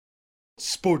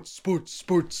Sports. Go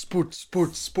sports.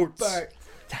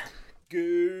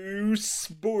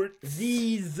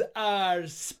 These are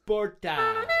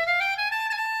Sporta.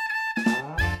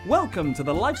 Welcome to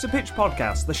the Life's a Pitch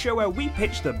podcast, the show where we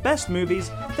pitch the best movies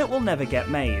that will never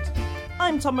get made.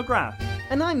 I'm Tom McGrath.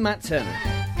 And I'm Matt Turner.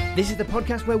 This is the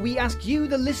podcast where we ask you,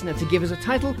 the listener, to give us a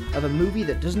title of a movie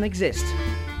that doesn't exist.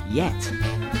 Yet.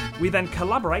 We then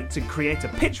collaborate to create a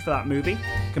pitch for that movie,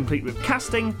 complete with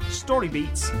casting, story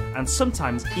beats, and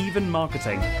sometimes even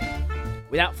marketing.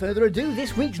 Without further ado,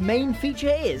 this week's main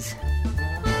feature is...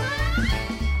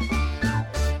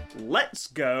 Let's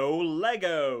go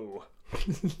Lego!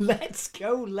 Let's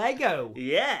go Lego!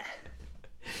 Yeah!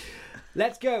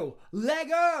 Let's go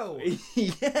Lego!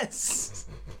 Yes!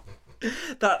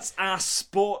 That's our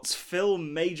sports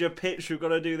film major pitch we've got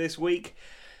to do this week.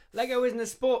 Lego isn't a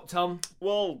sport, Tom.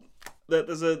 Well,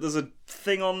 there's a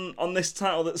thing on this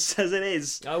title that says it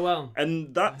is. Oh, well.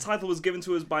 And that title was given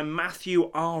to us by Matthew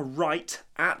R. Wright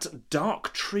at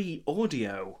Dark Tree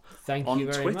Audio. Thank on you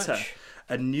very Twitter. much.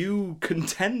 A new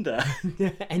contender.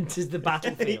 Enters the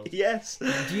battlefield. Yes.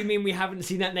 Do you mean we haven't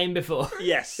seen that name before?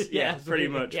 Yes. Yeah, Yeah, pretty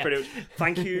much. yeah. Pretty much.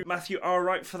 Thank you, Matthew R.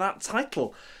 Wright, for that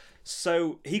title.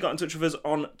 So he got in touch with us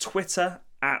on Twitter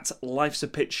at Life's a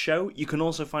Pitch Show. You can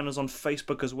also find us on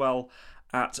Facebook as well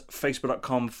at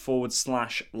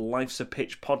facebook.com/Life's a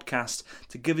Pitch podcast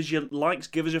to give us your likes,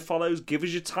 give us your follows, give us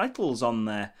your titles on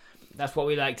there. That's what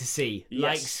we like to see. Yes.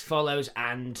 Likes, follows,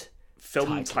 and...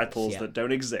 Film titles yeah. that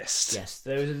don't exist. Yes,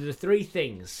 those are the three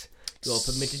things you're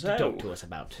permitted to So- talk to us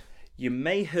about. You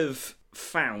may have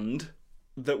found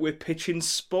that we're pitching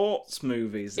sports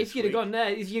movies this If you'd have week.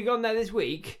 gone there, this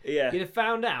week, Yeah. you'd have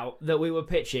found out that we were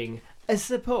pitching a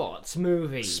sports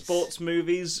movie. Sports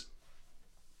movies,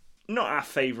 not our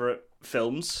favourite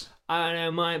films. I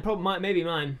don't know, maybe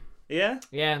mine. Yeah?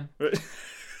 Yeah,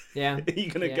 yeah. Are you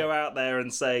going to go out there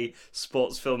and say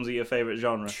sports films are your favourite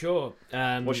genre? Sure.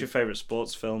 What's your favourite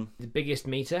sports film? The Biggest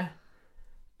Meter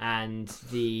and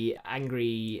the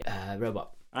Angry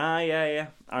Robot. Ah, yeah.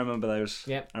 I remember those.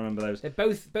 Yep. I remember those. They're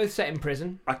both set in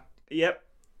prison, Yep.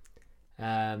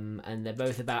 and they're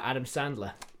both about Adam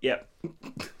Sandler. Yep.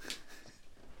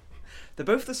 They're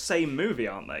both the same movie,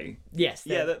 aren't they? Yes,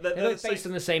 Yeah, they're they're both the based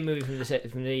same- on the same movie from the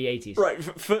 80s. Right,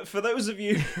 for those of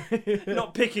you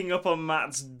not picking up on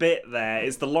Matt's bit there,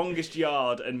 it's The Longest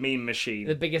Yard and Mean Machine.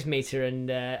 The Biggest Meter and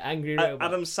Angry Robot.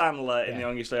 Adam Sandler in Yeah. The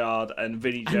Longest Yard and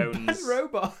Vinnie Jones Bad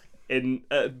Robot. in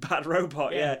Bad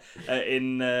Robot, Yeah.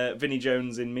 in Vinnie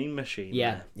Jones in Mean Machine.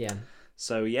 Yeah.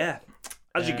 So yeah,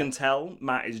 as you can tell,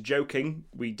 Matt is joking.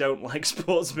 We don't like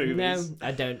sports movies. No,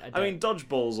 I don't. I mean,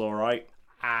 Dodgeball's all right.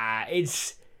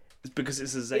 It's Because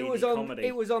it's a zany comedy.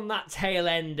 It was on that tail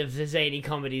end of the zany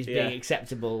comedies Yeah. being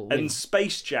acceptable. And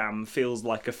Space Jam feels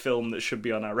like a film that should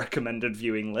be on our recommended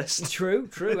viewing list. True,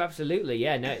 absolutely,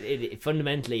 yeah. No, it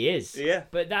fundamentally is. Yeah.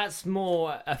 But that's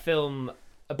more a film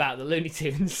about the Looney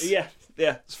Tunes. Yeah,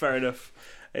 it's fair enough.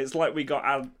 It's like we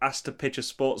got asked to pitch a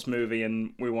sports movie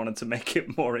and we wanted to make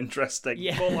it more interesting,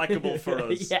 Yeah. more likeable for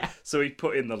us. Yeah. So we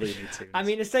put in the Looney Tunes. I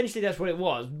mean, essentially, that's what it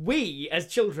was. We, as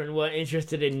children, weren't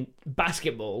interested in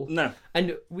basketball. No.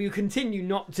 And we continue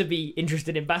not to be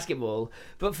interested in basketball.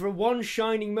 But for one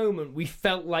shining moment, we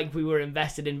felt like we were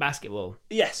invested in basketball.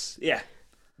 Yes, yeah.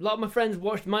 A lot of my friends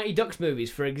watched Mighty Ducks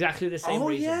movies for exactly the same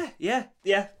reason. yeah.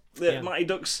 The Yeah. Mighty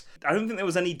Ducks. I don't think there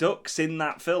was any ducks in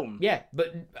that film. Yeah,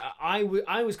 but I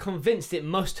was convinced it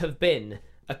must have been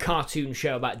a cartoon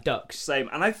show about ducks. Same.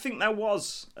 And I think there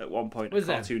was, at one point, Was a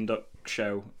there? cartoon duck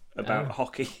show about Oh.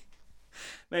 hockey.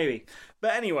 Maybe.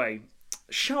 But anyway,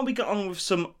 shall we get on with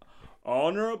some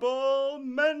honourable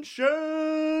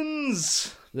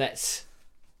mentions? Let's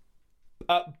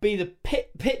be the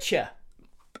pitcher.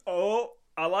 Oh,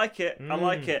 I like it. I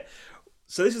like it.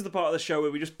 So this is the part of the show where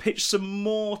we just pitch some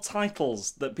more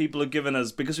titles that people have given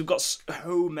us because we've got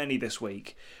so many this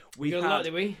week. We Got a lot,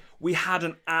 did we? had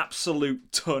an absolute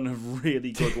ton of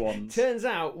really good ones. Turns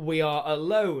out we are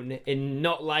alone in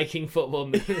not liking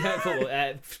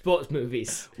sports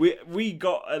movies. We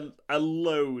got a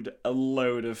load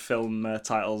of film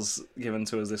titles given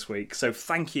to us this week. So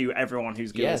thank you everyone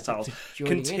who's given Yeah, us titles. for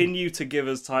joining in. Continue to give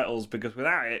us titles because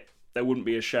without it there wouldn't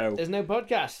be a show. There's no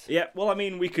podcast. Yeah, well, I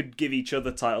mean, we could give each other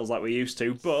titles like we used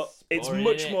to, but it's boring,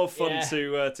 much innit? more fun Yeah.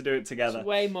 to do it together.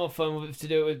 Way more fun to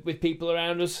do it with people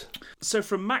around us. So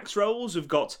from Max Rolls, we've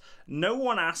got No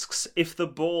One Asks If the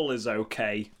Ball Is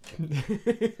Okay.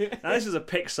 Now, this is a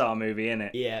Pixar movie, isn't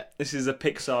it? Yeah. This is a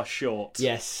Pixar short.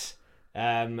 Yes.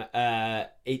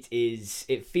 It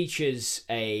features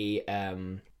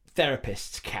a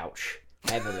therapist's couch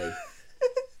heavily.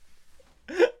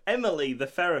 Emily the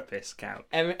therapist couch.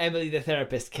 Emily the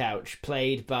therapist couch,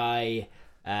 played by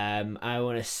I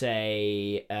want to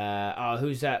say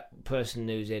who's that person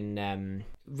who's in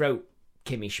wrote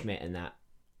Kimmy Schmidt and that?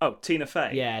 Oh, Tina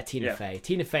Fey. Yeah, Tina Fey.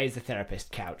 Tina Fey is the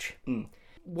therapist couch. Mm.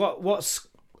 What's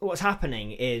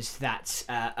happening is that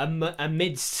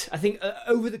amidst, I think,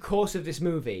 over the course of this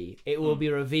movie, it will be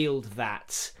revealed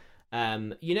that a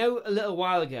little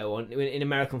while ago in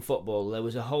American football, there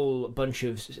was a whole bunch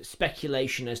of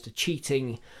speculation as to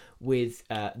cheating with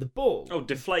the ball. Oh,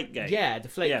 Deflategate. Yeah,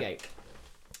 Deflategate.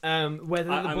 Whether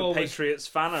the I'm ball a Patriots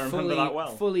fan, I remember that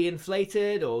well. Fully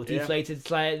inflated or deflated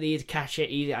slightly to catch it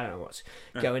easy. I don't know what's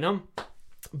going on.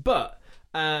 But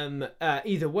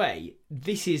either way,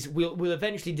 we'll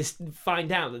eventually just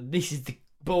find out that this is the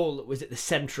ball that was at the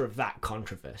centre of that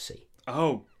controversy.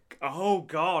 Oh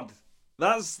God.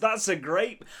 That's a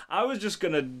great... I was just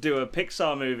going to do a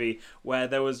Pixar movie where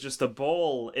there was just a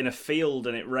ball in a field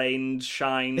and it rained,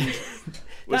 shined,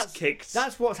 was kicked.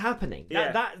 That's what's happening.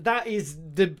 Yeah. That is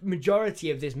the majority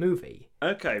of this movie.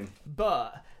 Okay.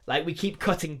 But, we keep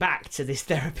cutting back to this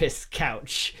therapist's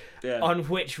couch on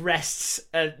which rests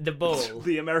the ball.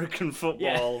 The American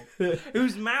football,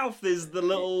 whose mouth is the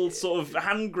little sort of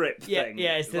hand grip thing.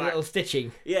 Yeah, it's the little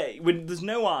stitching. Yeah, there's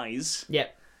no eyes. Yeah.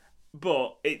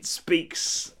 But it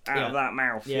speaks out of that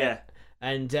mouth,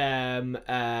 And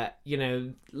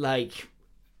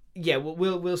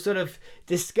we'll sort of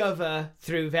discover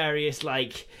through various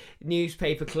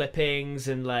newspaper clippings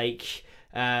and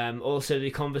also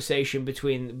the conversation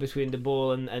between the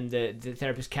ball and the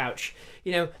therapist's couch.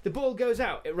 The ball goes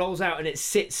out, it rolls out, and it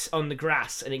sits on the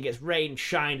grass, and it gets rained,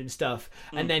 shined, and stuff.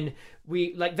 And then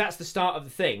that's the start of the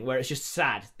thing where it's just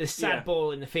sad. This sad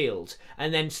ball in the field,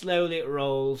 and then slowly it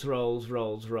rolls down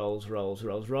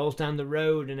the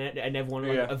road, and everyone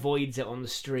avoids it on the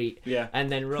street. Yeah,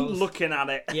 and then rolls looking at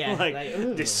it.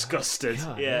 Yeah, disgusted.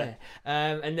 God, yeah.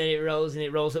 And then it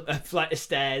rolls up a flight of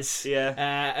stairs.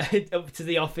 Yeah, up to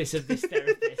the office of this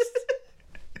therapist.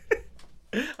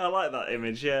 I like that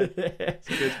image, yeah. It's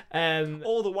good.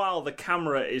 All the while, the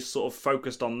camera is sort of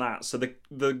focused on that, so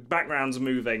the background's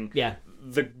moving. Yeah.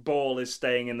 The ball is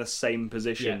staying in the same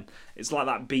position. Yeah. It's like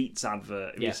that Beats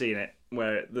advert. Have you seen it?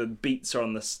 Where the beats are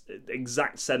on the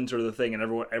exact centre of the thing,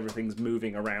 and everything's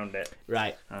moving around it.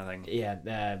 Right. I think. Yeah.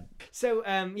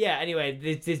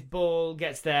 Anyway, this ball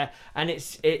gets there, and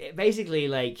it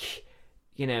basically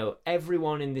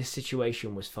everyone in this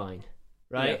situation was fine,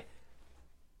 right? Yeah.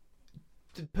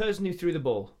 The person who threw the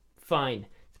ball, fine.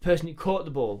 The person who caught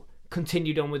the ball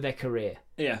continued on with their career.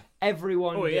 Yeah.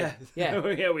 Everyone. Oh did. Yeah. Oh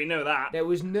yeah, we know that. There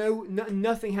was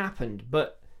nothing happened,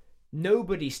 but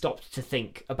nobody stopped to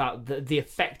think about the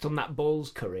effect on that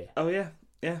ball's career. Oh yeah.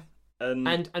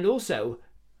 And also,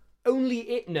 only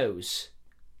it knows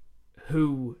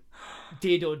who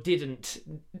did or didn't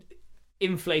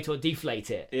inflate or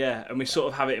deflate it. Yeah, and we sort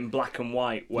of have it in black and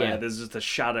white where there's just a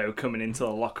shadow coming into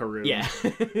the locker room. Yeah.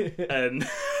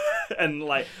 and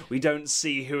we don't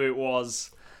see who it was.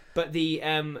 But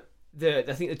I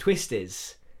think the twist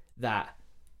is that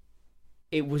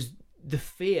it was the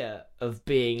fear of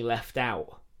being left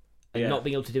out and not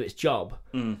being able to do its job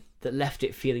that left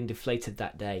it feeling deflated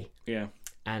that day. Yeah.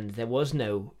 And there was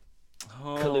no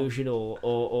collusion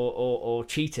or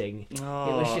cheating. It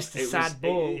was just a sad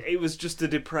ball. It was just a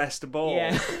depressed ball.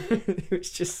 Yeah. It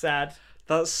was just sad.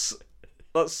 That's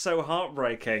so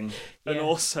heartbreaking. And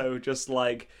also just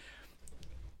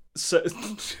so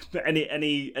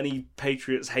any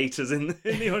Patriots haters in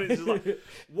the audience is like,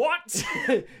 what?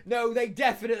 No, they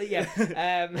definitely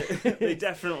they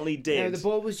definitely did. No, the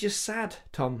ball was just sad,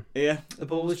 Tom. Yeah, the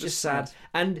ball was just sad.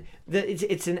 And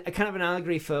it's a kind of an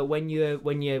allegory for when you're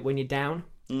down,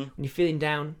 when you're feeling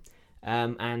down,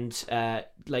 and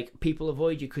people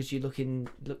avoid you because you look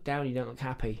down, you don't look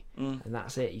happy, and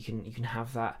that's it. You can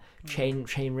have that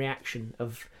chain reaction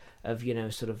of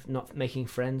sort of not making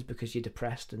friends because you're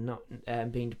depressed, and not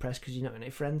being depressed because you're not got any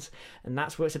friends, and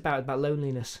that's what it's about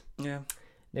loneliness. Yeah.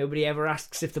 Nobody ever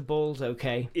asks if the ball's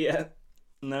okay. Yeah.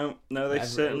 No, they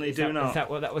certainly do not. Is that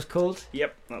what that was called?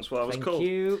 Yep, that's what it was called.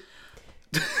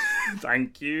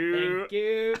 Thank you. Thank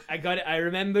you. I got it. I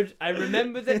remembered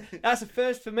it. That's a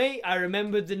first for me. I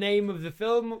remembered the name of the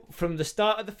film from the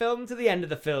start of the film to the end of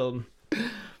the film.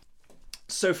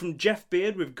 So from Jeff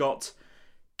Beard, we've got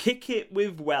Kick It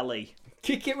With Welly.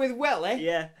 Kick It With Welly?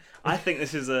 Yeah. I think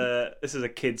this is a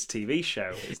kids' TV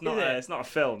show. It's not it's not a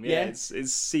film. Yeah. It's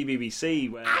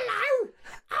CBBC. Hello,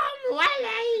 I'm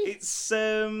Welly. It's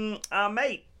our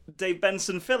mate Dave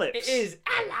Benson Phillips. It is.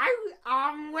 Hello,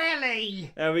 I'm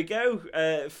Welly. There we go.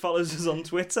 Follows us on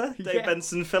Twitter, Dave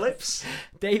Benson Phillips.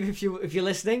 Dave, if you're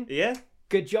listening,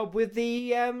 good job with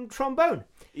the trombone.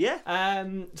 Yeah.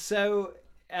 So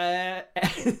I'm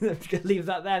gonna leave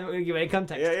that there. I'm not gonna give any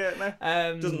context. Yeah.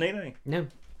 No. Doesn't need any. No.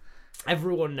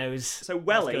 Everyone knows. So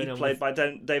Welly, played by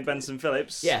Dave Benson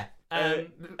Phillips. Yeah.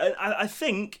 I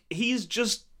think he's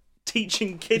just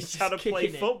teaching kids how to play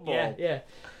football. Yeah.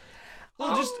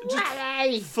 Well, just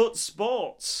foot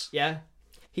sports. Yeah.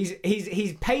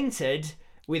 He's painted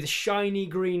with shiny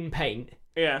green paint.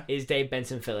 Yeah. Is Dave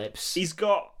Benson Phillips. He's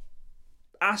got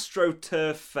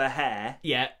AstroTurf for hair.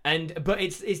 Yeah, but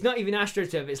it's not even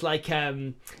AstroTurf.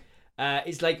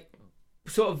 It's like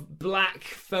sort of black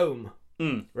foam,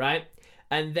 right?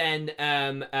 And then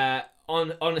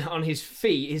on his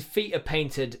feet are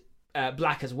painted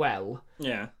black as well.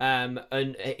 Yeah. And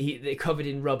they're covered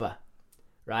in rubber,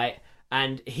 right?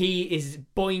 And he is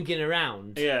boinging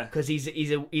around. Yeah. Because he's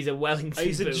a Wellington.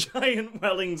 He's boot. a giant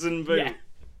Wellington boot. Yeah.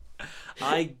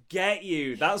 I get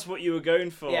you. That's what you were going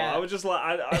for. Yeah. I was just like,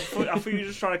 I thought you were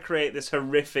just trying to create this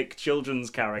horrific children's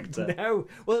character. No,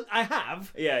 well, I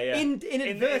have. Yeah.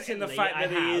 Inadvertently, in the fact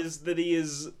that he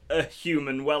is a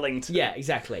human Wellington. Yeah,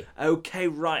 exactly. Okay,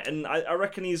 right, and I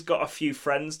reckon he's got a few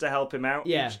friends to help him out.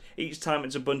 Yeah. Each time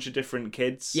it's a bunch of different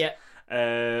kids. Yeah.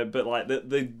 But like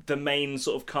the main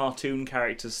sort of cartoon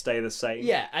characters stay the same.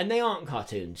 Yeah, and they aren't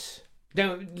cartoons.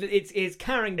 No, it's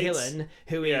Karen Gillan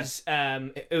who is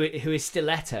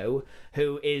Stiletto,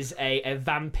 who is a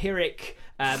vampiric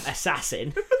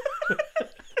assassin.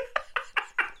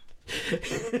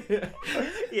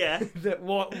 Yeah. That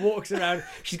walks around.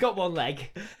 She's got one leg.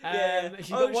 She's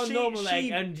got one normal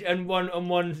leg and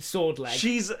one sword leg.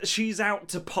 She's out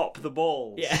to pop the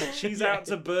balls. Yeah. She's out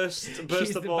to burst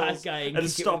She's the the balls bad guy and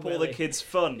stop all the kids'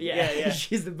 fun. Yeah.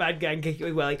 She's the bad guy and kick it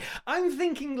with Welly. I'm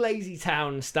thinking Lazy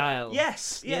Town style.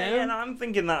 Yes. Yeah. You know? And I'm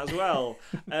thinking that as well.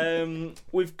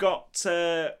 We've got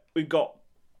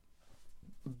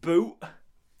Boot.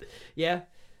 Yeah.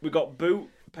 We've got Boot.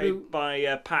 Played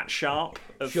by Pat Sharp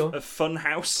of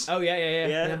Funhouse. Oh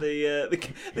yeah.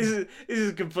 This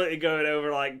is completely going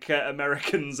over like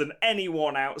Americans and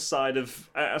anyone outside of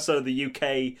the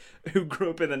UK who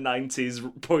grew up in the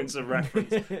 90s points of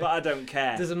reference. But I don't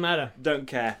care. Doesn't matter. Don't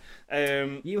care.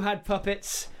 You had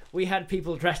puppets. We had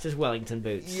people dressed as Wellington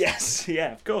boots. Yes,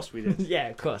 yeah, of course we did. Yeah,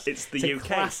 of course. It's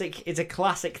UK. It's a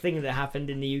classic thing that happened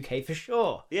in the UK for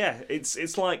sure. Yeah,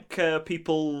 it's like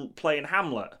people playing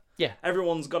Hamlet. Yeah.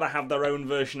 Everyone's got to have their own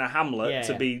version of Hamlet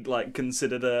to be like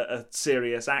considered a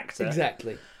serious actor.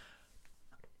 Exactly.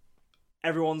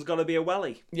 Everyone's got to be a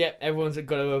welly. Yeah, everyone's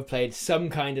got to have played some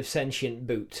kind of sentient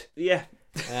boot. Yeah.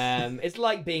 It's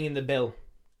like being in the Bill.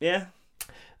 Yeah.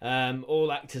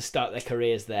 All actors start their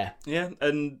careers there. Yeah,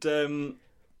 and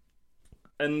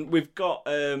we've got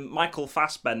Michael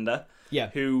Fassbender.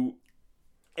 Yeah. Who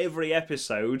every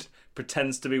episode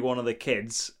pretends to be one of the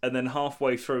kids, and then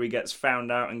halfway through he gets found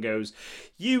out and goes,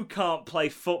 "You can't play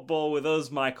football with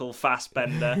us, Michael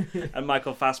Fassbender." And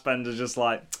Michael Fassbender's just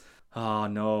like, "Oh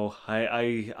no,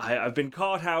 I've been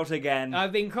caught out again.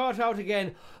 I've been caught out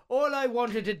again. All I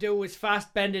wanted to do was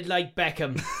fast-bended like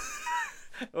Beckham."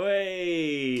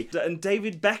 Wait, and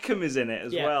David Beckham is in it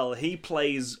as well. He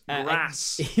plays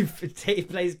Grass. He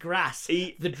plays Grass,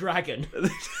 the dragon.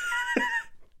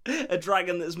 A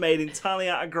dragon that's made entirely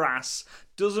out of grass,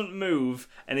 doesn't move,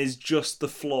 and is just the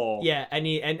floor. Yeah, and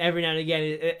every now and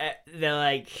again they're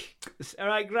like, "All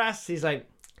right, Grass." He's like,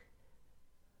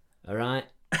 "All right."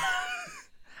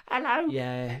 Hello.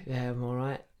 Yeah, I'm all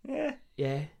right. Yeah.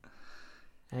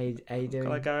 How you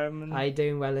doing? How you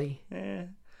doing, Welly? Yeah.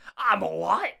 I'm all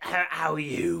right. How are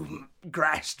you,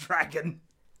 Grass Dragon?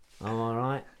 I'm all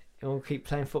right. You want to keep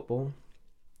playing football?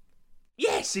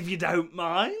 Yes, if you don't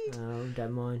mind. No,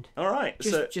 don't mind. All right.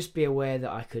 Just be aware that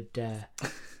I could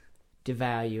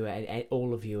devour you,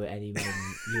 all of you at any moment.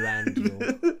 You and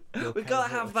your We've got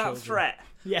to have that threat.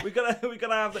 Yeah. We got to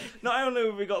have that. Not only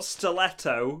have we got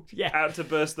Stiletto out to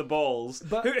burst the balls,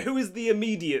 but who is the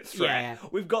immediate threat? Yeah.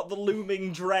 We've got the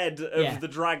looming dread of the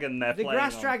dragon they're playing. The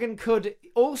Grass Dragon could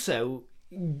also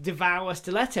devour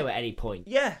Stiletto at any point.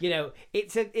 Yeah. You know,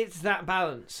 it's that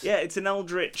balance. Yeah, it's an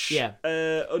eldritch,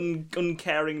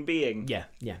 uncaring being. Yeah.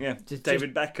 Just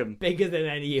David Beckham. Bigger than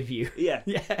any of you. Yeah.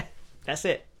 Yeah. That's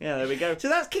it. Yeah, there we go. So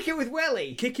that's Kick It With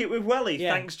Welly. Kick It With Welly.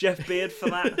 Yeah. Thanks, Jeff Beard, for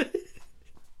that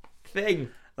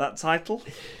that title.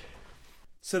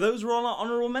 So those were all our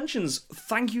honourable mentions.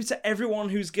 Thank you to everyone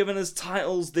who's given us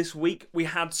titles this week. We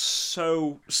had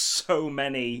so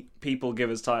many people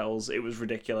give us titles. It was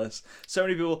ridiculous. So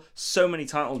many people, so many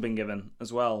titles been given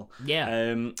as well.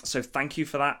 Yeah. So thank you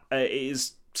for that. It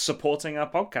is supporting our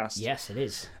podcast. Yes, it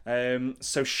is.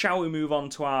 So shall we move on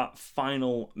to our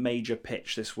final major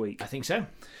pitch this week? I think so.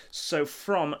 So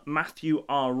from Matthew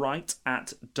R. Wright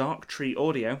at Dark Tree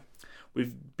Audio,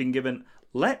 we've been given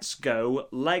Let's Go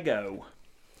Lego.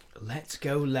 Let's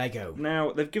go Lego.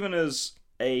 Now, they've given us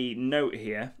a note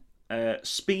here.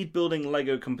 Speed building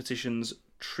Lego competitions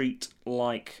treat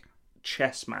like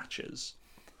chess matches.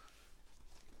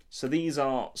 So these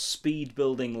are speed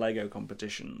building Lego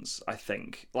competitions, I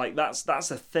think. Like, that's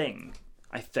a thing,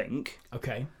 I think.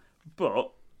 Okay.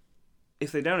 But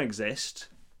if they don't exist,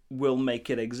 we'll make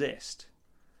it exist.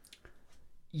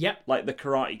 Yep. Like the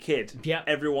Karate Kid. Yep.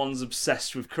 Everyone's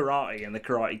obsessed with karate and the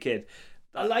Karate Kid.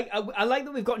 I like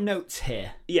that we've got notes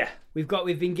here. Yeah. We've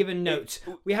been given notes.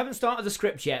 We haven't started the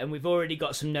script yet, and we've already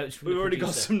got some notes from the producer. We've already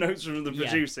got some notes from the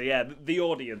producer, yeah, the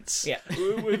audience. Yeah.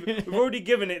 We've already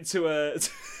given it to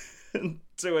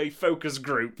a focus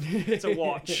group to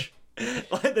watch.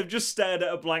 Like, they've just stared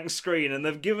at a blank screen and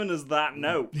they've given us that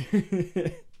note.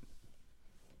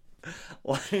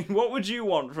 Like, what would you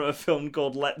want from a film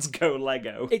called Let's Go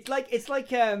Lego? It's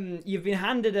like you've been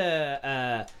handed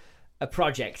a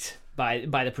project by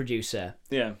the producer.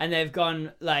 Yeah. And they've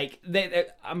gone like,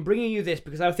 I'm bringing you this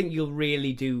because I think you'll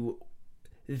really do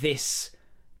this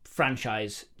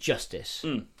franchise justice.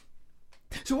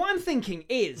 So what I'm thinking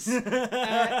is,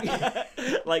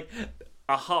 like,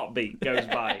 a heartbeat goes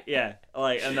by, yeah.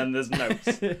 Like, and then there's notes.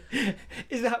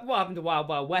 Is that what happened to Wild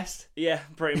Wild West? Yeah,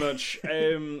 pretty much.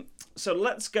 So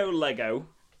Let's Go Lego.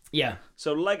 Yeah.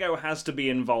 So Lego has to be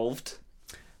involved.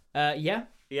 Yeah.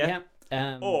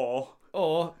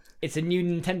 Or it's a new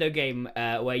Nintendo game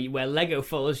where Lego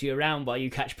follows you around while you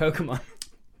catch Pokemon.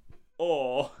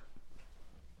 Or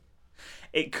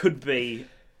it could be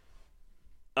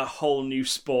a whole new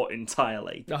sport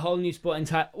entirely. A whole new sport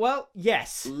entirely. Well,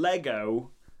 yes.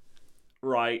 Lego,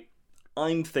 right,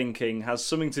 I'm thinking has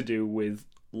something to do with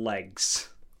legs.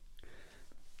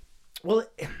 Well,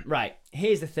 right.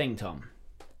 Here's the thing, Tom.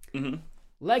 Mm-hmm.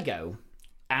 Lego,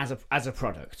 as a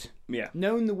product, Yeah.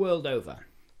 known the world over,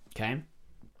 okay?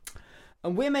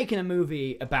 And we're making a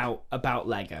movie about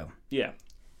Lego, Yeah.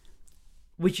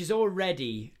 which has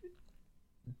already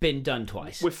been done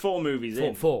twice. With 4 movies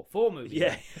in. Four movies.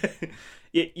 Yeah.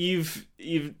 Yeah, you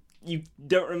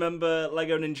don't remember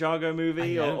Lego Ninjago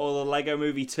movie or the Lego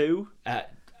Movie 2?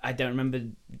 I don't remember.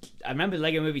 I remember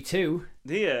Lego Movie 2.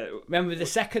 Yeah. Remember the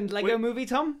second Lego movie,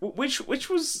 Tom? Which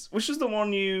was the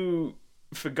one you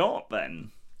forgot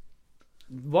then?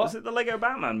 What? Was it the Lego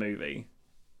Batman movie?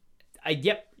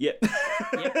 Yep. Yep.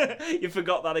 You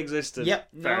forgot that existed. Yep.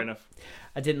 Fair enough.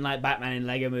 I didn't like Batman in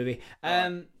Lego Movie.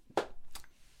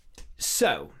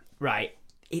 So, right,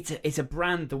 it's a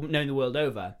brand known the world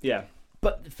over. Yeah.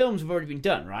 But the films have already been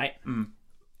done, right?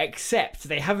 Except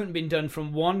they haven't been done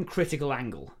from one critical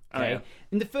angle. Okay. Oh, yeah.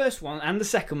 In the first one and the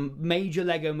second major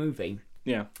Lego movie,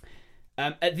 Yeah.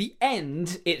 at the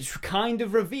end, it's kind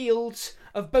of revealed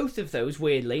of both of those.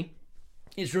 Weirdly,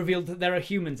 it's revealed that there are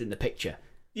humans in the picture.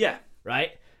 Yeah.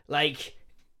 Right? Like,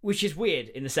 which is weird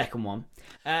in the second one.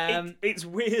 It's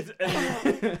weird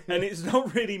and it's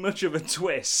not really much of a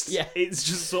twist. Yeah. It's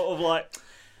just sort of like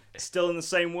still in the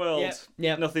same world.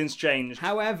 Yep. Nothing's changed.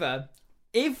 However,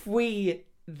 if we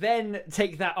then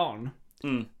take that on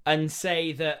and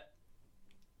say that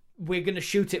we're going to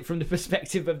shoot it from the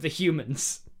perspective of the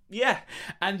humans, Yeah.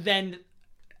 and then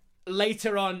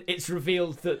later on it's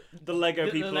revealed that The Lego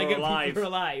people are alive. people are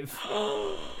alive,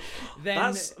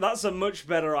 then That's a much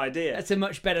better idea. that's a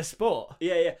much better sport.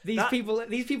 Yeah. These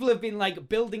people have been like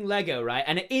building Lego, right?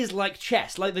 And it is like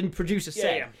chess, like the producer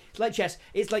said. Yeah. It's like chess.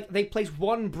 It's like they place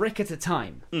one brick at a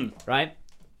time, right?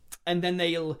 And then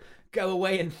they'll go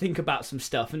away and think about some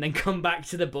stuff, and then come back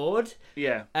to the board.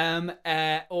 Yeah.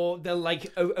 Or they'll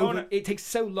like no. it takes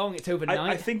so long, it's overnight.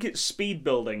 I think it's speed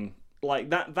building.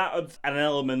 Like that had an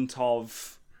element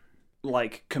of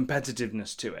like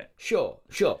competitiveness to it. Sure.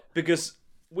 Because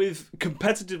with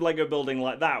competitive Lego building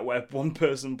like that, where one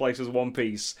person places one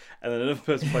piece and then another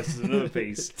person places another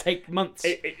piece, Take months.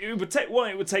 it would take one.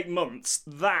 It would take months.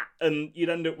 That, and you'd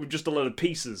end up with just a load of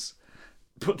pieces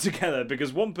put together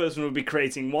because one person would be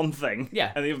creating one thing,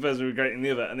 Yeah. and the other person would be creating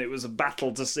the other, and it was a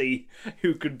battle to see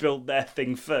who could build their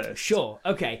thing first. Sure.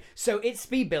 Okay. So it's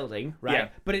speed building, right? Yeah.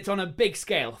 But it's on a big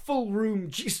scale, full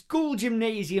room, school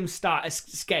gymnasium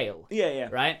scale. Yeah.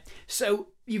 Right. So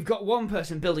you've got one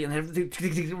person building, and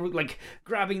they're like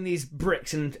grabbing these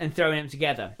bricks and throwing them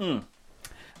together.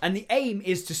 And the aim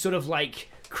is to sort of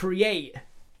like create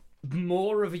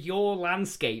more of your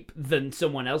landscape than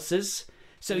someone else's.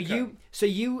 So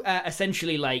you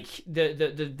essentially like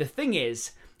the thing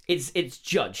is it's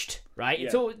judged, right? Yeah.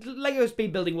 It's all Lego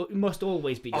speed building must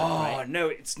always be done, Oh right? no,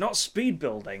 it's not speed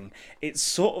building. It's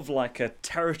sort of like a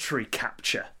territory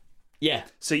capture. Yeah,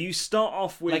 So you start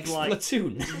off with like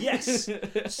Splatoon. Yes.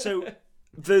 So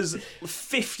there's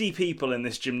 50 people in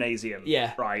this gymnasium.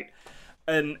 Yeah. Right.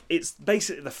 And it's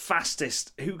basically the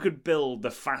fastest. Who could build the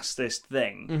fastest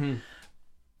thing,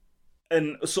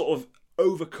 and sort of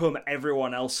overcome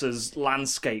everyone else's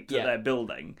landscape that they're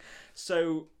building.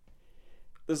 So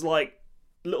there's like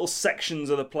little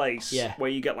sections of the place where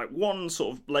you get like one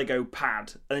sort of Lego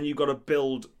pad, and then you've got to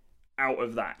build out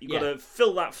of that. You've got to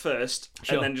fill that first,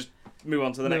 and then just move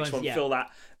on to the next one, fill that,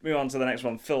 move on to the next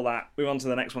one, fill that, move on to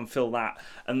the next one, fill that.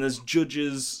 And there's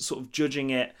judges sort of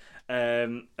judging it,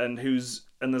 and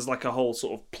there's like a whole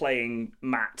sort of playing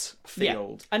mat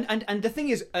field. Yeah. And the thing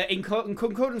is, in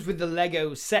concordance with the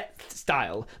Lego set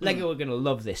style, Lego are going to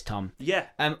love this, Tom. Yeah.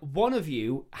 One of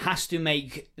you has to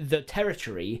make the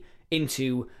territory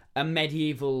into a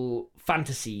medieval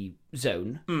fantasy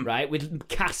zone, right, with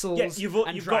castles you've and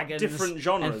got dragons different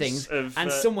genres and things, of, and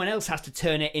someone else has to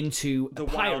turn it into the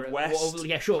pirate, Wild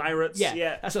West, pirates,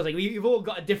 that sort of thing. You've all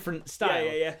got a different style,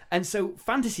 Yeah. And so,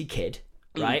 Fantasy Kid,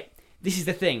 right? This is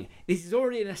the thing. This is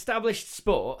already an established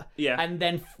sport, and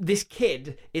then this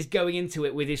kid is going into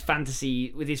it with his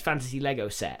fantasy Lego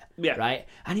set, right?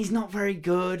 And he's not very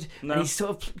good, and he's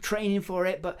sort of training for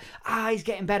it, but he's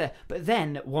getting better. But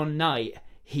then one night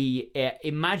he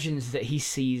imagines that he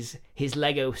sees his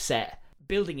Lego set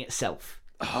building itself.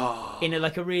 In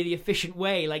a really efficient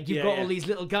way, like you've got all these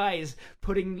little guys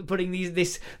putting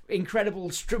this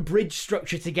incredible bridge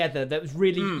structure together that was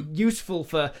really useful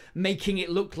for making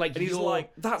it look like. And he's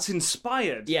like, "That's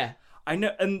inspired." Yeah, I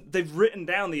know, and they've written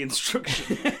down the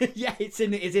instruction. yeah, it's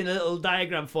in a little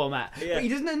diagram format. Yeah. But he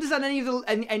doesn't understand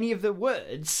any of the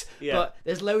words. Yeah. But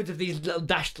there's loads of these little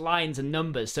dashed lines and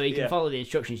numbers, so he can follow the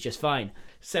instructions just fine.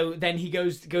 So then he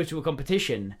goes to a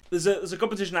competition. There's a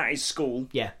competition at his school.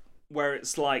 Yeah. Where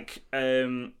it's like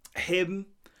him.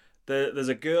 There's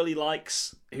a girl he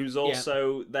likes who's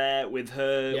also there with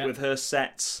her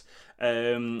sets.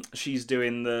 She's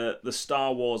doing the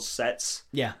Star Wars sets.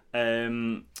 Yeah.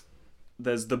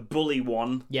 There's the bully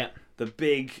one. Yeah. The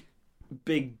big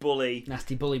bully.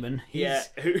 Nasty bullyman.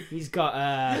 He's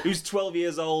got who's 12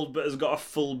 years old but has got a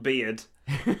full beard.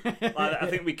 I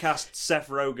think we cast Seth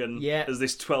Rogen as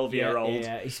this 12-year-old.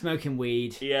 Yeah, he's smoking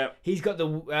weed. Yeah. He's got the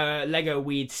Lego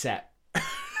weed set.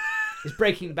 It's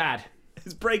Breaking Bad.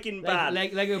 It's Breaking Bad.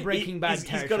 Lego Breaking Bad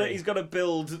territory. He's got to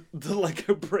build the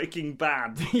Lego Breaking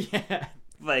Bad thing.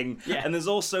 Yeah. And there's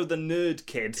also the nerd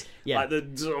kid. Yeah. Like the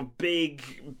sort of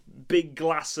big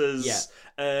glasses,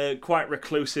 quite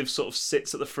reclusive, sort of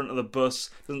sits at the front of the bus,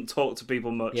 doesn't talk to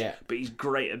people much, but he's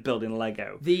great at building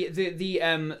Lego. The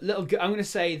little I'm going to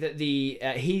say that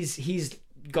he's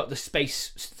got the space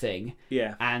thing,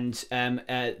 and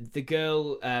the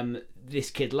girl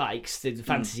this kid likes, the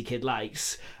fantasy kid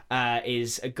likes,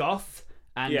 is a goth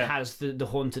and has the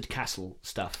haunted castle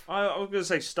stuff. I was going to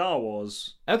say Star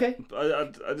Wars. Okay,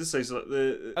 I did say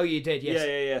so. Oh, you did, yes.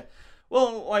 Yeah.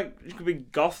 Well, like, it could be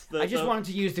goth. I just wanted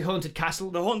to use the haunted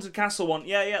castle. The haunted castle one.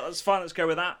 Yeah, that's fine. Let's go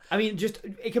with that. I mean,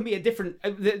 it can be a different.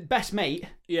 The best mate.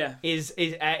 Is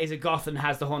a goth and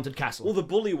has the haunted castle. Well, the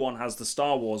bully one has the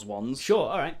Star Wars ones. Sure,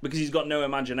 all right. Because he's got no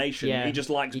imagination. Yeah, he just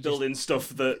likes building stuff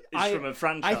that is from a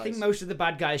franchise. I think most of the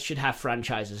bad guys should have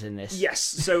franchises in this. Yes.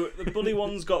 So the bully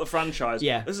one's got the franchise.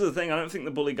 Yeah. This is the thing. I don't think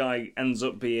the bully guy ends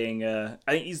up being. I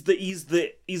think he's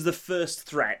the first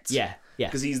threat. Yeah.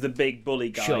 Because he's the big bully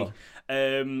guy. Sure.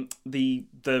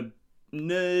 The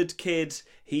nerd kid,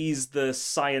 he's the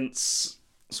science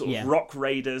sort of Rock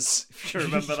Raiders, if you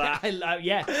remember that.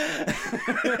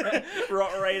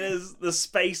 Rock Raiders, the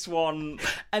space one.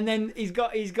 And then he's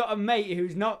got a mate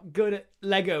who's not good at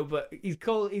Lego, but he's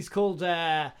called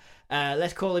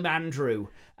let's call him Andrew.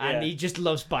 And he just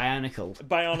loves Bionicle.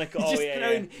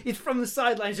 He's from the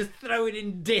sidelines just throwing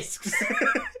in discs.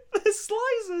 The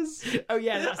Slicers. Oh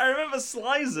yeah, I remember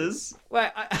Slicers.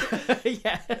 Well,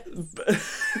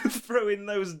 throwing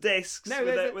those discs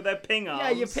with their ping arms.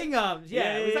 Yeah, your ping arms.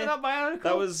 Yeah, was that not Bionicle?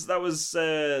 That was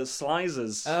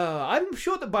Slicers. Oh, I'm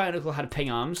sure that Bionicle had ping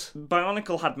arms.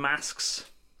 Bionicle had masks.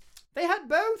 They had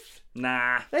both.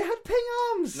 Nah. They had ping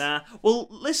arms. Nah. Well,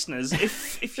 listeners,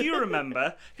 if you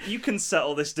remember, you can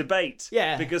settle this debate.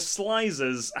 Yeah. Because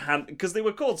Slicers because they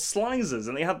were called Slicers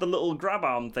and they had the little grab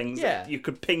arm things that you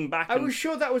could ping back. I was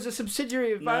sure that was a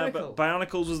subsidiary of Bionicle. No, but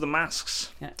Bionicles was the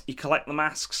masks. Yeah. You collect the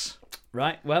masks.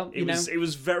 Right. Well, it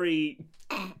was very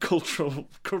cultural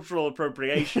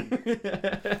appropriation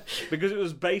because it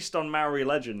was based on Maori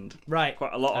legend. Right.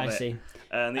 Quite a lot of it. I see.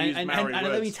 And they use Maori and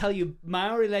words. let me tell you,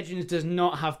 Maori Legends does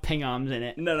not have ping arms in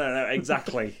it. No,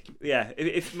 exactly. Yeah,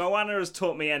 if Moana has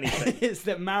taught me anything, It's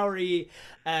that Maori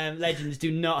Legends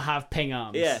do not have ping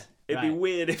arms. yeah, it'd be Right.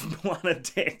 weird if Moana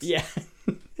did. Yeah.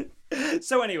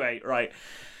 So anyway, right,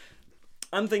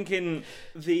 I'm thinking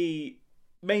the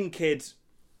main kid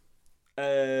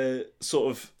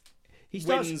sort of He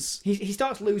starts. wins, He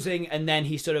starts losing, and then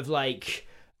he sort of like.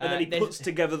 and then he there's- puts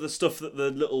together the stuff that the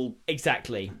little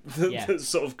exactly. Yeah. that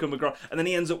sort of come across, and then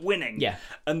he ends up winning. Yeah.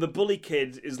 And the bully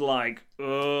kid is like,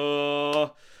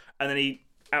 oh, and then he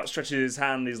outstretches his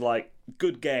hand. He's like,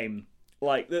 good game.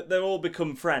 Like they've all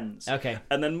become friends. Okay.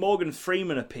 And then Morgan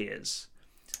Freeman appears,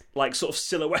 like sort of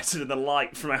silhouetted in the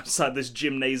light from outside this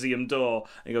gymnasium door.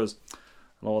 And he goes,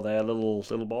 "Hello there,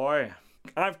 little boy.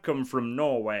 I've come from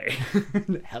Norway."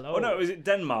 Hello. Oh no, is it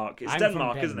Denmark? It's I'm from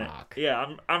Denmark, isn't it? Denmark.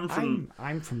 Yeah, I'm from.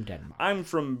 I'm from Denmark. I'm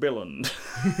from Billund,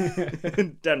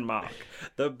 Denmark,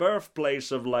 the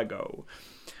birthplace of Lego.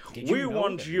 Did you We know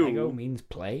want that you- Lego means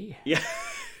play. Yeah.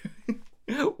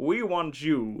 We want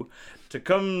you to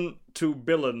come to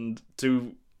Billund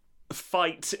to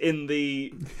fight in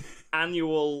the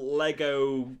annual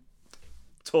Lego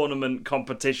tournament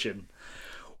competition.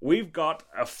 We've got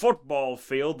a football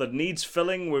field that needs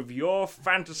filling with your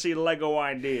fantasy Lego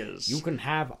ideas. You can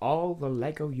have all the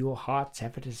Lego your heart's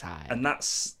ever desired. And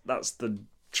that's the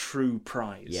true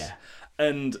prize. Yeah.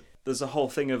 And there's a whole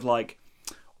thing of like,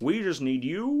 we just need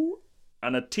you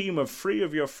and a team of 3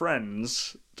 of your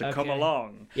friends to come Okay.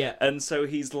 along. Yeah. And so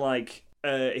he's like,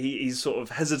 he's sort of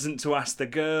hesitant to ask the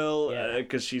girl Yeah.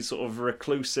 because she's sort of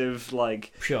reclusive,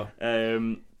 like. Sure.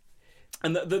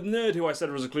 And the nerd who I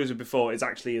said was reclusive before is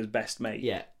actually his best mate.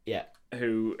 Yeah. Yeah.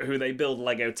 Who they build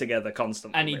Lego together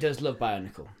constantly. And he with. does love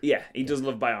Bionicle. Yeah, he does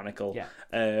love Bionicle. Yeah.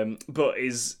 But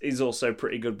is also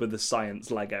pretty good with the science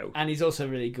Lego. And he's also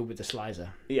really good with the Slicer.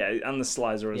 Yeah, and the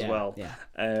Slicer as Yeah, well. yeah.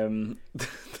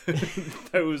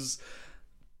 Those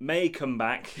may come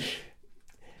back.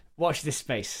 Watch this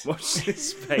space. Watch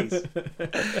this space.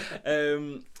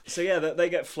 So yeah, they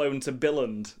get flown to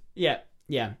Billund. Yeah.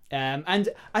 Yeah. And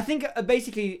I think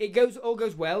basically it all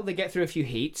goes well. They get through a few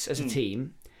heats as a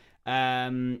team.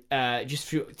 Just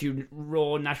through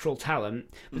raw natural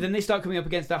talent, but then they start coming up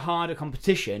against the harder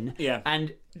competition, Yeah.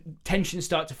 and tensions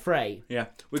start to fray. Yeah,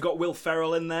 we've got Will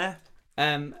Ferrell in there,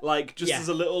 like just Yeah. as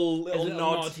a little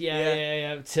nod,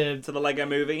 yeah, to to the Lego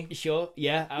Movie. sure,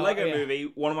 yeah, Lego yeah.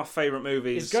 Movie, one of my favourite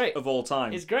movies It's great. of all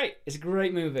time. It's great. It's a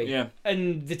great movie. Yeah.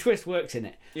 and the twist works in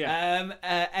it. Yeah.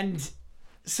 And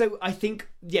so I think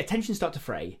tensions start to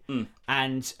fray,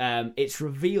 and it's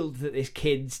revealed that this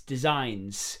kid's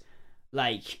designs,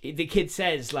 like the kid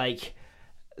says, like,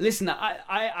 listen,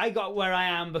 I got where I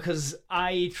am because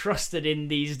I trusted in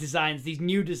these designs, these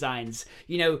new designs.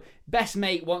 You know, best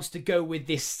mate wants to go with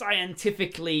this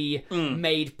scientifically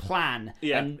made plan,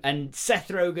 Yeah. and Seth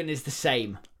Rogen is the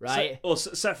same, right?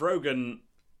 Seth Rogen.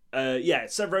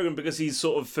 Seth Rogen, because he's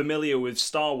sort of familiar with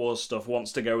Star Wars stuff,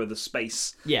 wants to go with the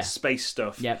space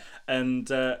stuff. Yep. And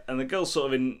the girl's sort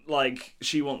of in, like,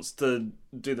 she wants to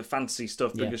do the fantasy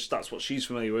stuff because that's what she's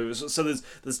familiar with. So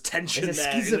there's tension There's a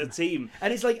there schism. in the team.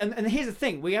 And it's like, and here's the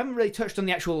thing: we haven't really touched on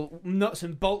the actual nuts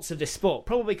and bolts of this sport,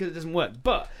 probably because it doesn't work.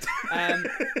 But,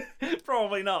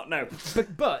 Probably not. No.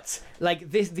 but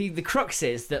like this, the crux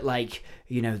is that, like,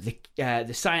 you know,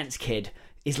 the science kid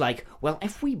is like, well,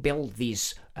 if we build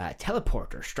these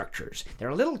teleporter structures, they're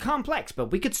a little complex, but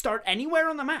we could start anywhere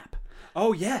on the map.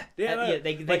 Oh yeah. No.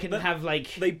 They Like, can have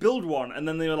like they build one, and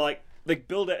then they were like, they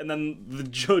build it, and then the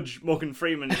judge Morgan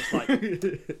Freeman is like,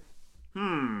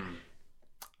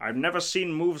 I've never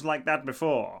seen moves like that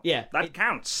before. Yeah, that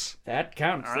counts. that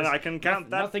counts. And I can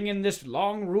count that. Nothing in this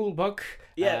long rule book.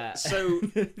 Yeah. So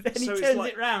Then he so it's turns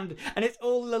like- it round, and it's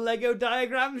all the Lego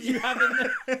diagrams you have in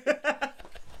there.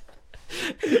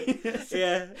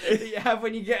 Yeah. that you have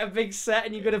when you get a big set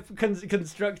and you've got to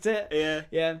construct it. Yeah.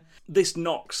 Yeah. This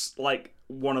knocks like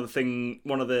one of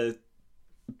the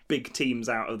big teams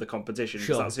out of the competition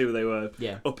because Sure. that's who they were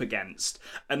Yeah. up against.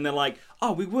 And they're like,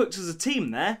 "Oh, we worked as a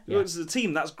team there. We worked as a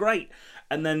team. That's great."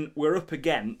 And then we're up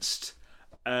against.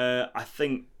 I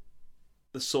think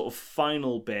the sort of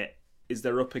final bit is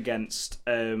they're up against.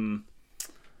 Who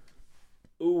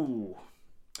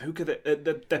could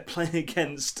they're playing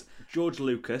against George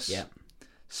Lucas, Yeah.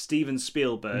 Steven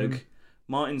Spielberg,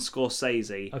 Martin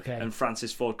Scorsese, Okay. and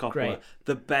Francis Ford Coppola. Great.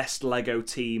 The best Lego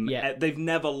team. Yeah. They've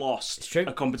never lost true.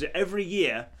 a competition. Every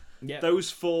year, Yeah. those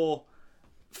 4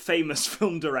 famous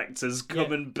film directors come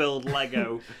Yeah. and build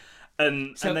Lego,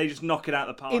 and they just knock it out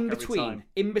of the park every time.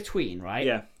 In between, right?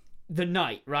 Yeah. The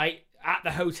night, right? At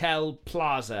the hotel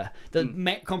plaza,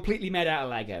 completely made out of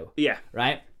Lego, Yeah.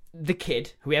 right? the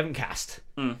kid who we haven't cast,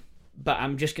 but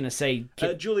I'm just gonna say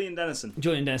Julian Dennison.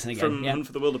 Julian Dennison again From Hunt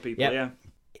for the Wilder People. Yep. Yeah.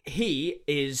 He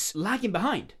is lagging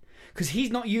behind because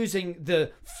he's not using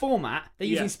the format. They're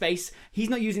using space. He's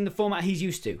not using the format he's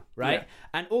used to, right? Yeah.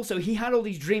 And also, he had all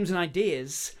these dreams and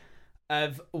ideas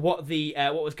of what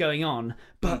was going on,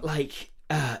 but like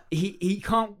he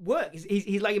can't work.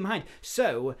 He's lagging behind.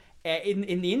 So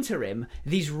in the interim,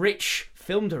 these rich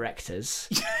film directors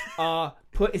are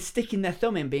sticking their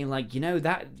thumb in, being like,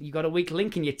 that you got a weak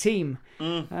link in your team.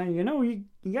 You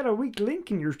got a weak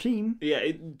link in your team.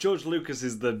 Yeah, George Lucas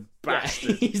is the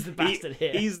bastard. Yeah, he's the bastard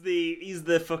here. He's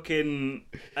the fucking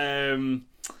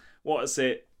what is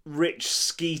it? Rich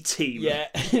ski team. Yeah,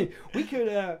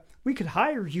 we could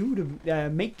hire you to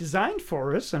make designs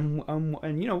for us, and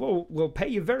we'll pay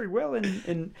you very well.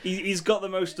 And he's got the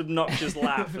most obnoxious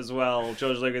laugh as well.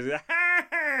 George Lucas.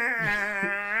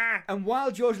 And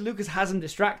while George Lucas has him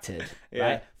distracted,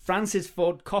 right, Francis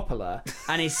Ford Coppola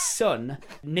and his son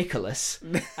Nicholas.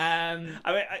 I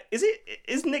mean,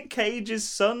 is Nick Cage his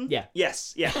son? Yeah.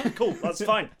 Yes. Yeah. Cool. That's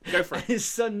fine. Go for it. His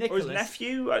son Nicholas. Or his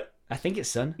nephew. I think it's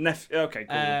son. Okay.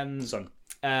 Cool. Son.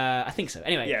 I think so.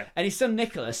 Anyway, yeah. And his son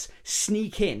Nicholas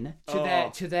sneak in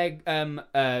to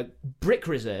their brick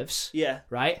reserves. Yeah.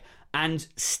 Right. And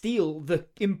steal the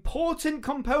important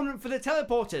component for the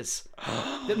teleporters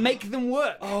that make them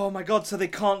work. Oh my god! So they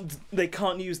can't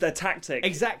use their tactic.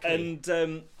 Exactly.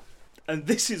 And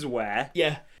this is where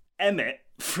Emmett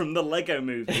from the Lego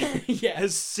Movie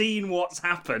has seen what's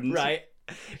happened. Right.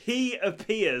 He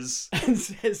appears and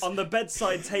says, on the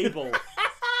bedside table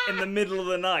in the middle of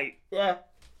the night. Yeah.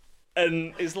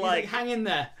 And is like, hang in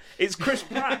there. It's Chris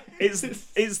Pratt.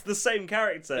 It's the same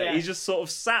character. Yeah. He's just sort of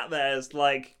sat there as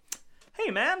like, hey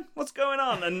man, what's going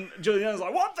on? And Julian's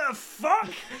like, what the fuck?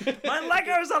 My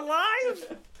Lego's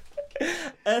alive?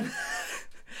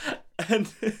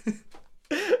 And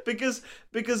because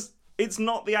it's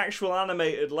not the actual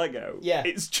animated Lego. Yeah.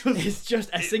 It's just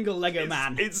a single Lego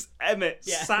man. It's Emmett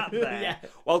sat there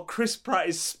while Chris Pratt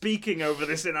is speaking over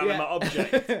this inanimate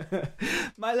object.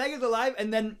 My Lego's alive,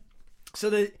 and then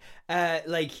so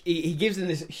he gives them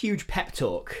this huge pep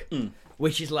talk,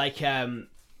 which is like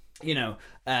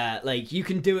like, you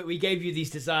can do it, we gave you these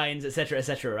designs,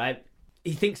 etc., right?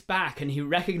 He thinks back and he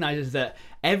recognizes that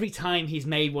every time he's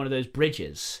made one of those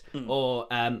bridges or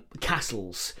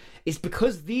castles, it's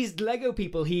because these Lego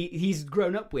people he's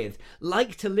grown up with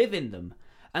like to live in them,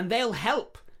 and they'll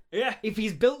help. Yeah. If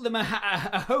he's built them a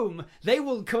home, they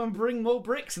will come and bring more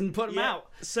bricks and put them out.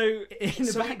 So in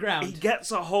the background, he gets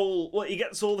all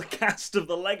the cast of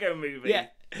the Lego Movie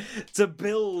to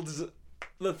build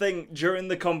the thing during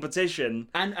the competition,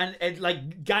 and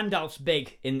like Gandalf's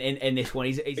big in this one.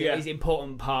 He's an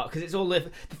important part because it's all the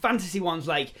fantasy ones,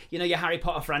 like your Harry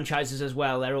Potter franchises as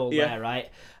well. They're all there, right?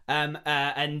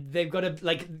 And they've got to,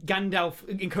 like, Gandalf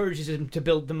encourages him to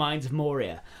build the mines of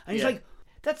Moria, and he's like,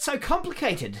 that's so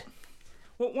complicated.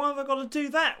 Well, why have I got to do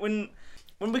that when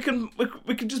we can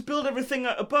just build everything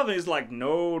above? And he's like,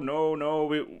 no.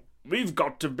 We've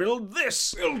got to build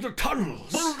this. Build the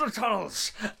tunnels.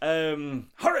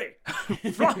 Hurry!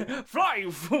 Fly,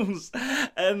 you fools!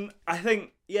 I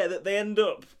think, that they end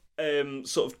up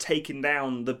sort of taking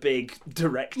down the big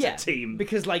director team.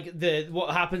 Because, like,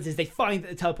 what happens is they find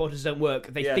that the teleporters don't work.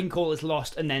 They think all is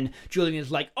lost, and then Julian is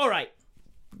like, all right,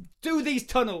 do these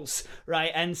tunnels,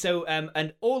 right? And so,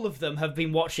 and all of them have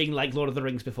been watching, like, Lord of the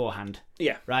Rings beforehand.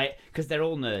 Yeah. Right? Because they're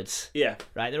all nerds. Yeah.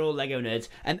 Right? They're all Lego nerds.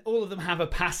 And all of them have a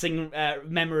passing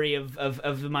memory of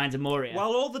the Mines of Moria.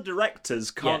 While all the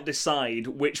directors can't decide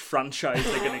which franchise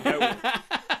they're going to go with.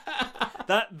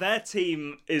 That their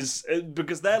team is,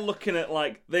 because they're looking at,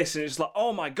 like, this, and it's like,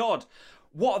 oh my god,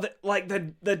 what are they, like,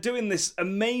 they're doing this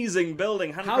amazing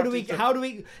building. How do we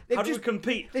compete?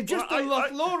 They've just done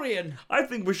Lothlorien. I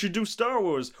think we should do Star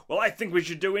Wars. Well, I think we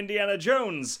should do Indiana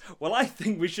Jones. Well, I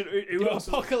think we should do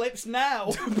Apocalypse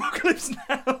Now. Apocalypse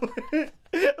Now.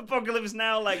 Apocalypse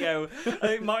Now Lego. I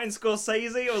think Martin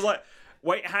Scorsese was like,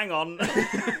 wait, hang on.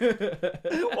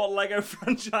 What Lego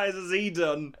franchise has he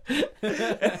done? Lego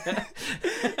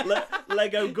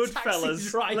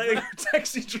Goodfellas. Lego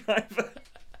Taxi Driver.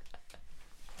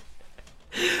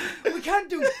 We can't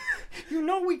do...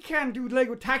 we can't do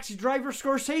Lego Taxi Driver,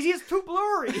 Scorsese. It's too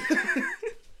blurry.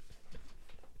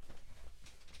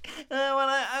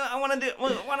 I want to do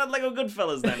one of Lego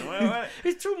Goodfellas then.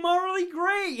 It's too morally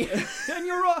grey, and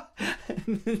you're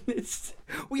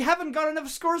we haven't got enough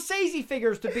Scorsese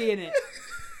figures to be in it.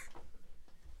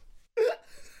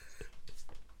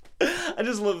 I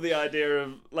just love the idea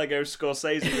of Lego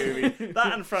Scorsese movie.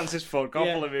 That and Francis Ford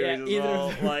Coppola movies as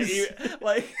well.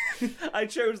 Like, I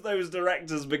chose those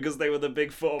directors because they were the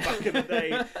big four back in the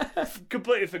day.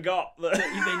 Completely forgot that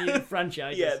They needed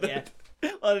franchises.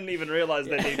 I didn't even realise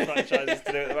they need franchises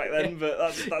to do it back then, but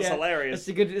that's hilarious.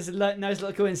 It's a nice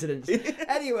little coincidence.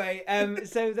 Anyway,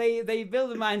 so they build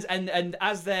the mines, and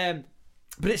as they're...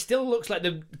 But it still looks like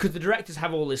because the directors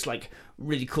have all this like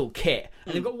really cool kit,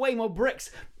 and they've got way more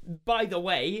bricks. By the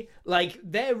way, like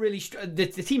they're really the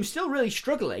team's still really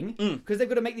struggling because they've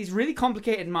got to make these really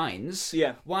complicated mines.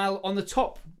 Yeah. While on the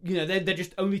top, they're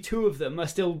just only two of them are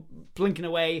still blinking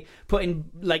away, putting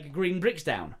like green bricks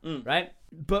down, right?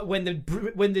 But when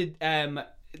the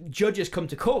judges come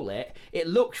to call it, it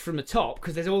looks from the top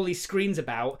because there's all these screens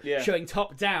about showing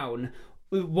top down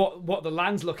what the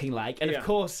land's looking like, and of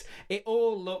course it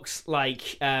all looks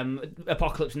like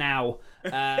Apocalypse Now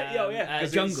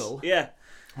jungle,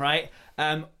 right?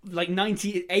 Like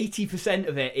 80%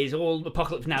 of it is all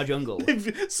Apocalypse Now jungle.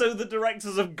 So the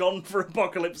directors have gone for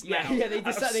Apocalypse Now. Yeah, they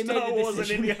decided they made a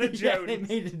decision. And Indiana Jones. They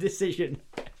made a decision.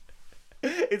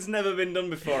 It's never been done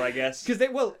before, I guess.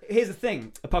 Because here's the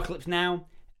thing: Apocalypse Now,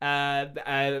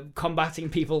 combating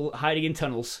people hiding in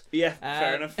tunnels. Yeah,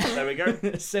 fair enough. There we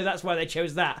go. So that's why they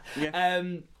chose that.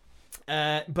 Yeah.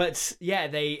 But yeah,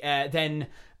 they then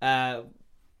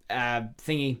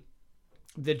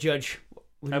the judge.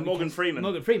 Morgan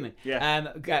Freeman.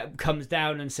 Yeah. Comes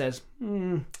down and says,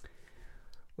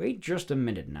 "Wait just a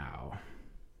minute now.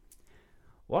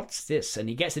 What's this?" And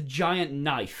he gets a giant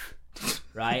knife.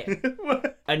 Right,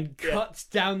 and cuts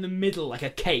down the middle like a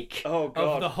cake of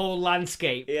the whole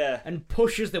landscape, and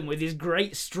pushes them with his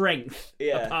great strength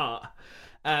apart.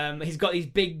 He's got these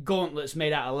big gauntlets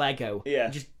made out of Lego. Yeah,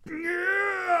 just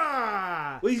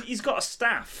well, he's got a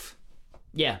staff.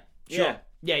 Yeah, sure.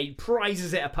 Yeah, he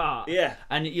prizes it apart. Yeah,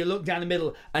 and you look down the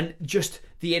middle, and just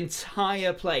the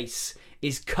entire place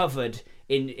is covered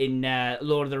in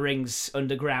Lord of the Rings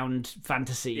underground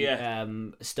fantasy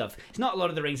stuff. It's not Lord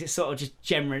of the Rings, it's sort of just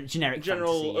generic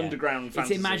fantasy, underground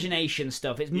fantasy. It's imagination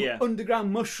stuff. It's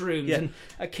underground mushrooms and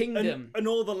a kingdom. And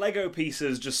all the Lego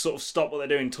pieces just sort of stop what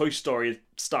they're doing, Toy Story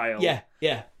style.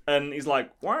 Yeah. And he's like,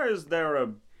 why is there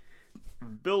a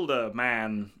builder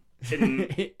man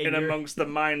in amongst the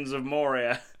mines of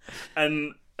Moria?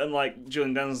 And like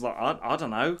Julian Denn's like, I don't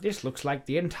know. This looks like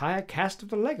the entire cast of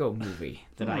the Lego movie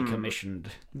that I commissioned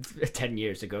 10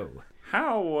 years ago.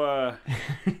 How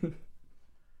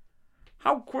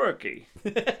quirky.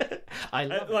 I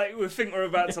love it. Like we think we're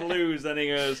about to lose, and he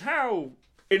goes, how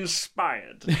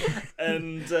inspired.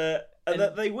 and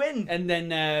that they win. And then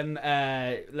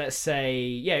let's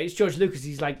say, it's George Lucas.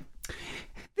 He's like,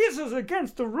 this is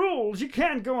against the rules. You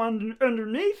can't go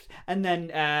underneath. And then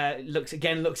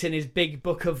looks in his big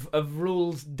book of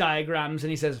rules diagrams, and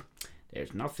he says,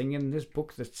 "There's nothing in this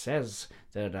book that says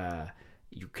that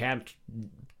you can't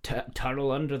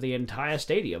tunnel under the entire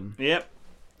stadium." Yep,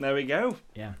 there we go.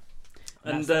 Yeah,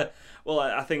 and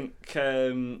I think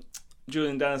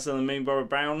Julian Dennison and Millie Bobby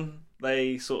Brown,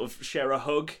 they sort of share a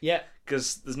hug. Yeah.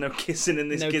 Because there's no kissing in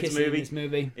this no kids' kissing movie. In this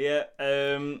movie. Yeah.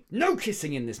 No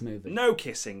kissing in this movie. No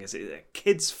kissing. Is it a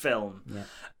kids' film? Yeah.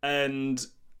 And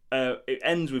it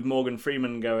ends with Morgan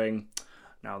Freeman going,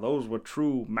 "Now those were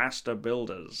true master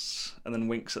builders," and then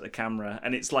winks at the camera,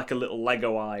 and it's like a little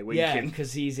Lego eye winking. Yeah,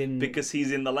 because he's in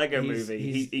the Lego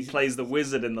movie. He plays the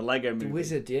wizard in the Lego movie. The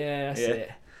wizard, that's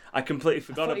it. I completely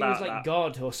forgot about that. He was like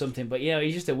God or something, but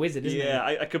he's just a wizard, isn't he? Yeah,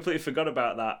 I completely forgot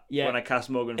about that when I cast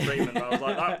Morgan Freeman. I was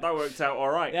like, that worked out all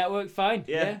right. That worked fine.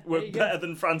 Yeah, we're better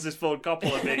than Francis Ford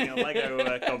Coppola being in a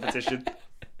Lego competition.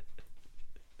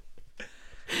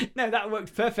 No, that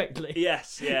worked perfectly.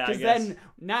 Yes, yeah. Because then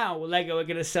now Lego are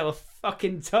going to sell a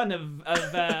fucking ton of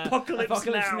Apocalypse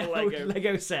Now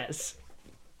Lego sets.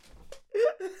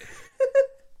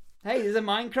 Hey, there's a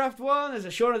Minecraft one, there's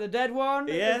a Shaun of the Dead one,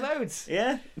 there's loads.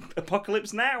 Yeah,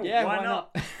 Apocalypse Now, why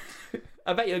not?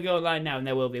 I bet you'll go online now and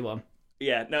there will be one.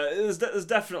 Yeah, no, there's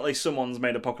definitely someone's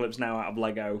made Apocalypse Now out of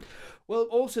Lego. Well,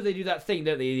 also they do that thing,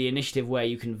 don't they, the initiative where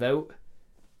you can vote.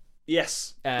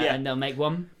 Yes, and they'll make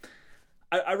one.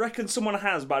 I reckon someone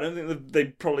has, but I don't think they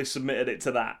probably submitted it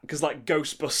to that. Because, like,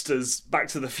 Ghostbusters, Back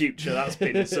to the Future, that's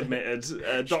been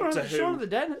submitted. Doctor Who. Shaun of the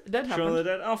Dead happened. Shaun of the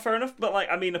Dead. Oh, fair enough. But, like,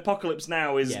 I mean, Apocalypse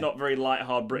Now is not very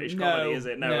light-hearted British comedy, is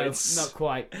it? No, it's not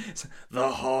quite. It's the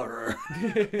horror.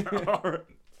 The horror.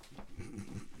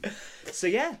 So,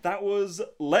 yeah, that was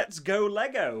Let's Go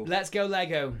Lego. Let's Go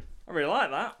Lego. I really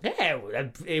like that. Yeah,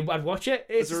 I'd watch it.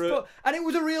 And it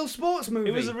was a real sports movie.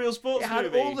 It was a real sports movie.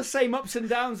 It had all the same ups and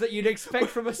downs that you'd expect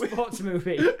from a sports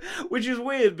movie. Which is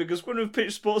weird, because when we've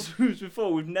pitched sports movies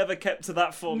before, we've never kept to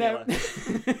that formula. No.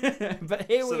 But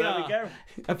here we are. There we go.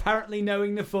 Apparently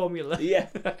knowing the formula. Yeah,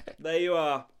 there you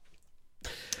are.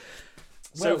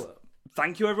 Well, So,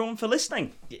 thank you everyone for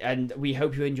listening. and we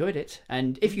hope you enjoyed it.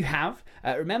 And if you have,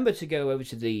 remember to go over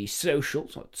to the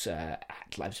socials,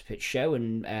 at Life's a Pitch Show,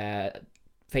 and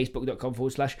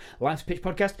facebook.com/Life's a Pitch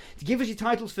Podcast to give us your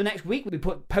titles for next week. We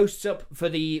put posts up for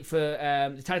the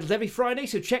titles every Friday,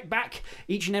 so check back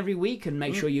each and every week and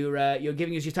make sure you're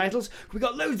giving us your titles. We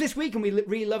got loads this week and we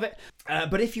really love it.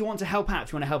 But if you want to help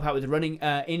out, with the running,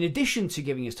 in addition to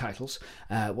giving us titles,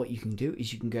 what you can do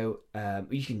is you can go,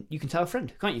 you can tell a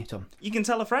friend, can't you, Tom? You can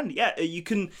tell a friend. Yeah, you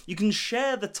can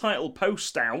share the title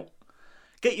post out.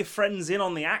 Get your friends in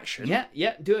on the action.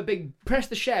 Yeah. Do a big press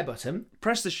the share button.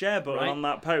 Press the share button on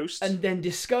that post. And then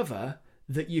discover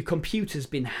that your computer's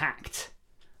been hacked.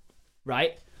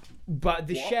 Right? But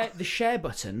the share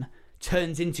button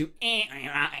turns into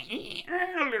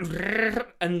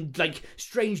and like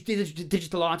strange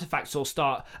digital artifacts will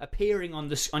start appearing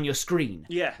on your screen.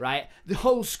 Yeah. Right? The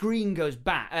whole screen goes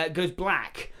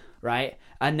black, right?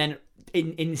 And then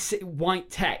in white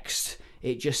text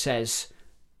it just says,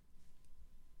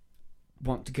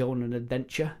 want to go on an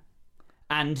adventure?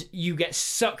 And you get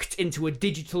sucked into a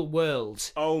digital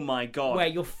world. Oh my god. Where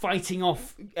you're fighting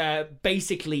off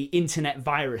basically internet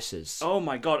viruses. Oh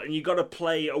my god, and you got to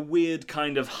play a weird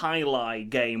kind of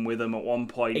highlight game with them at one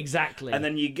point. Exactly. And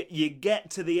then you get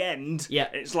to the end. Yeah.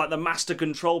 It's like the master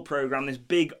control program, this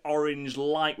big orange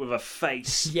light with a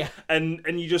face. Yeah.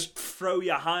 And you just throw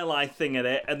your highlight thing at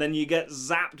it, and then you get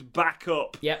zapped back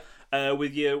up. Yep.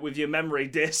 With your memory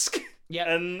disc.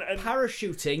 Yeah, and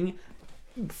parachuting,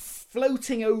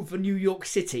 floating over New York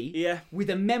City. Yeah. With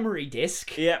a memory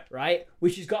disc. Yeah. Right,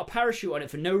 which has got a parachute on it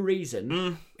for no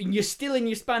reason. And you're still in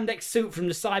your spandex suit from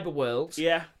the cyber world.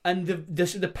 Yeah. And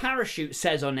the parachute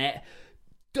says on it,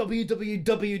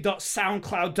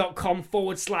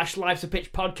 www.soundcloud.com/Life's a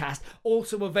Pitch Podcast.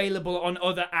 Also available on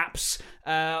other apps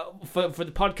for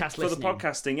the podcast listening. For the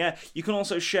podcasting, yeah. You can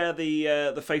also share the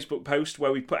Facebook post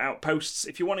where we put out posts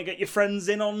if you want to get your friends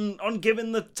in on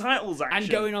giving the titles action. And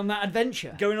going on that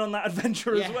adventure.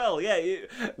 As well, yeah.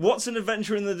 What's an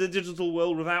adventure in the digital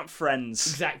world without friends?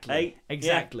 Exactly. Eh?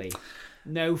 Exactly. Yeah.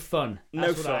 No fun.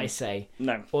 That's what I say.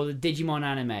 No. Or the Digimon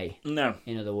anime. No.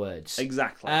 In other words.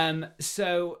 Exactly.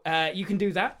 So you can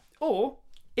do that, or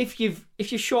if you're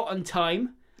short on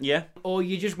time, yeah, or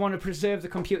you just want to preserve the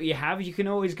computer you have, you can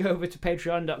always go over to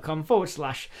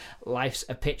patreon.com/Life's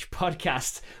a Pitch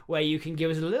Podcast, where you can give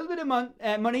us a little bit of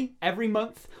money every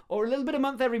month, or a little bit a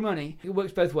month every money. It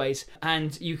works both ways,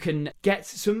 and you can get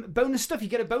some bonus stuff. You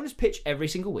get a bonus pitch every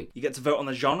single week. You get to vote on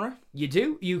the genre. You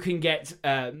do. You can get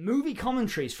movie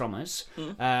commentaries from us,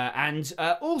 and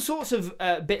all sorts of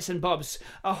bits and bobs.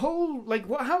 A whole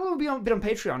how long have we been on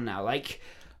Patreon now?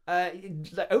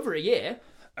 Over a year.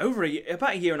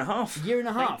 About a year and a half.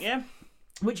 Yeah.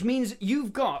 Which means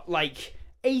you've got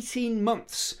 18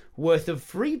 months worth of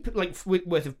free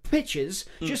worth of pitches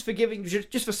just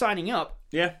for signing up.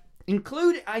 Yeah. In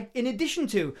addition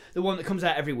to the one that comes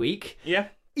out every week. Yeah.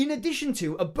 In addition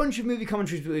to a bunch of movie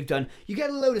commentaries that we've done, you get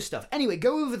a load of stuff. Anyway,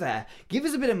 go over there, give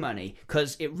us a bit of money,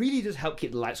 because it really does help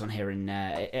keep the lights on here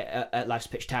at Life's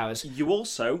Pitch Towers. You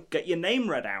also get your name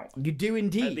read out. You do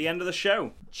indeed. At the end of the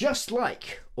show. Just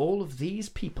like all of these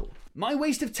people. My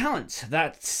Waste of Talent,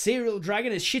 that serial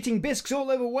dragon is shitting bisques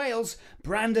all over Wales,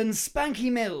 Brandon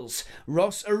Spanky Mills,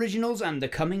 Ross Originals and the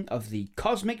coming of the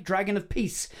Cosmic Dragon of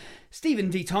Peace, Stephen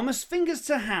D. Thomas, Fingers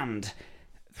to Hand,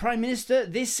 Prime Minister,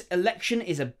 this election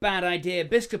is a bad idea.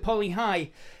 Bisque Polly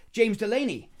High. James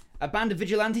Delaney. A band of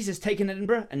vigilantes has taken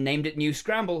Edinburgh and named it New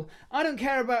Scramble. I don't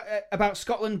care about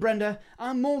Scotland, Brenda.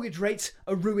 Our mortgage rates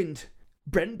are ruined.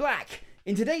 Brent Black.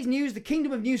 In today's news, the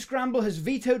Kingdom of New Scramble has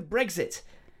vetoed Brexit.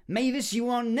 Mavis, you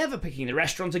are never picking the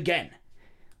restaurant again.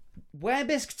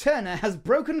 Werebisque Turner has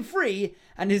broken free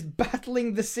and is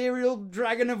battling the serial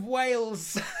dragon of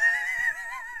Wales.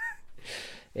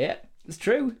 Yeah. It's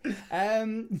true.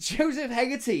 Joseph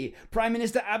Hegarty, Prime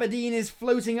Minister Aberdeen is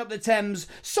floating up the Thames.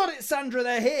 Sod it, Sandra,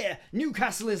 they're here.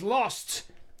 Newcastle is lost.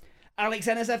 Alex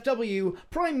NSFW,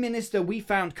 Prime Minister, we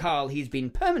found Carl. He's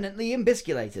been permanently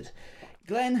embisculated.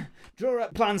 Glenn, draw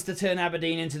up plans to turn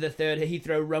Aberdeen into the third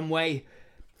Heathrow runway.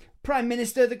 Prime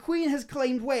Minister, the Queen has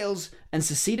claimed Wales and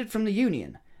seceded from the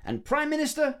Union. And Prime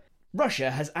Minister,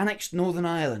 Russia has annexed Northern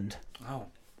Ireland. Oh.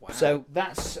 Wow. So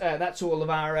that's all of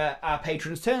our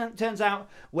patrons. Turns out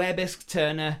Where Bisque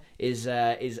Turner is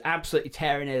absolutely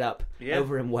tearing it up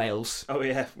over in Wales. Oh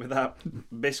yeah, with that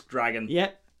bisque dragon.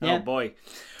 Yep. Oh boy.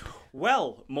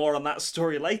 Well, more on that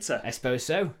story later. I suppose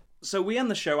so. So we end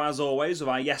the show, as always, with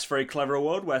our Yes Very Clever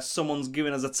Award, where someone's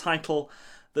given us a title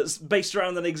that's based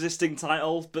around an existing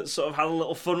title, but sort of had a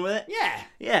little fun with it.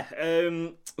 Yeah.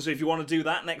 So if you want to do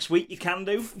that next week, you can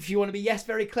do. If you want to be Yes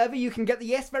Very Clever, you can get the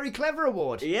Yes Very Clever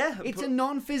Award. Yeah. It's a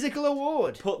non-physical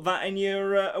award. Put that in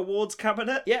your awards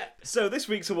cabinet. Yeah. So this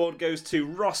week's award goes to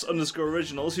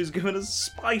Ross_Originals, who's given us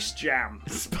Spice Jam.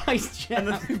 Spice Jam. And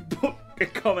then they put a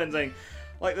comment saying,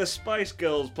 like the Spice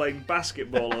Girls playing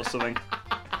basketball or something.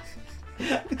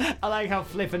 I like how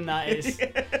flippant that is. You'll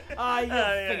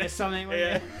think of something,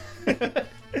 won't you?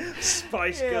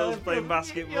 Spice Girls playing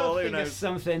basketball, who knows?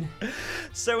 Something.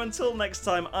 So until next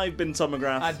time, I've been Tom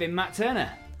McGrath. I've been Matt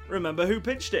Turner. Remember who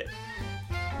pitched it.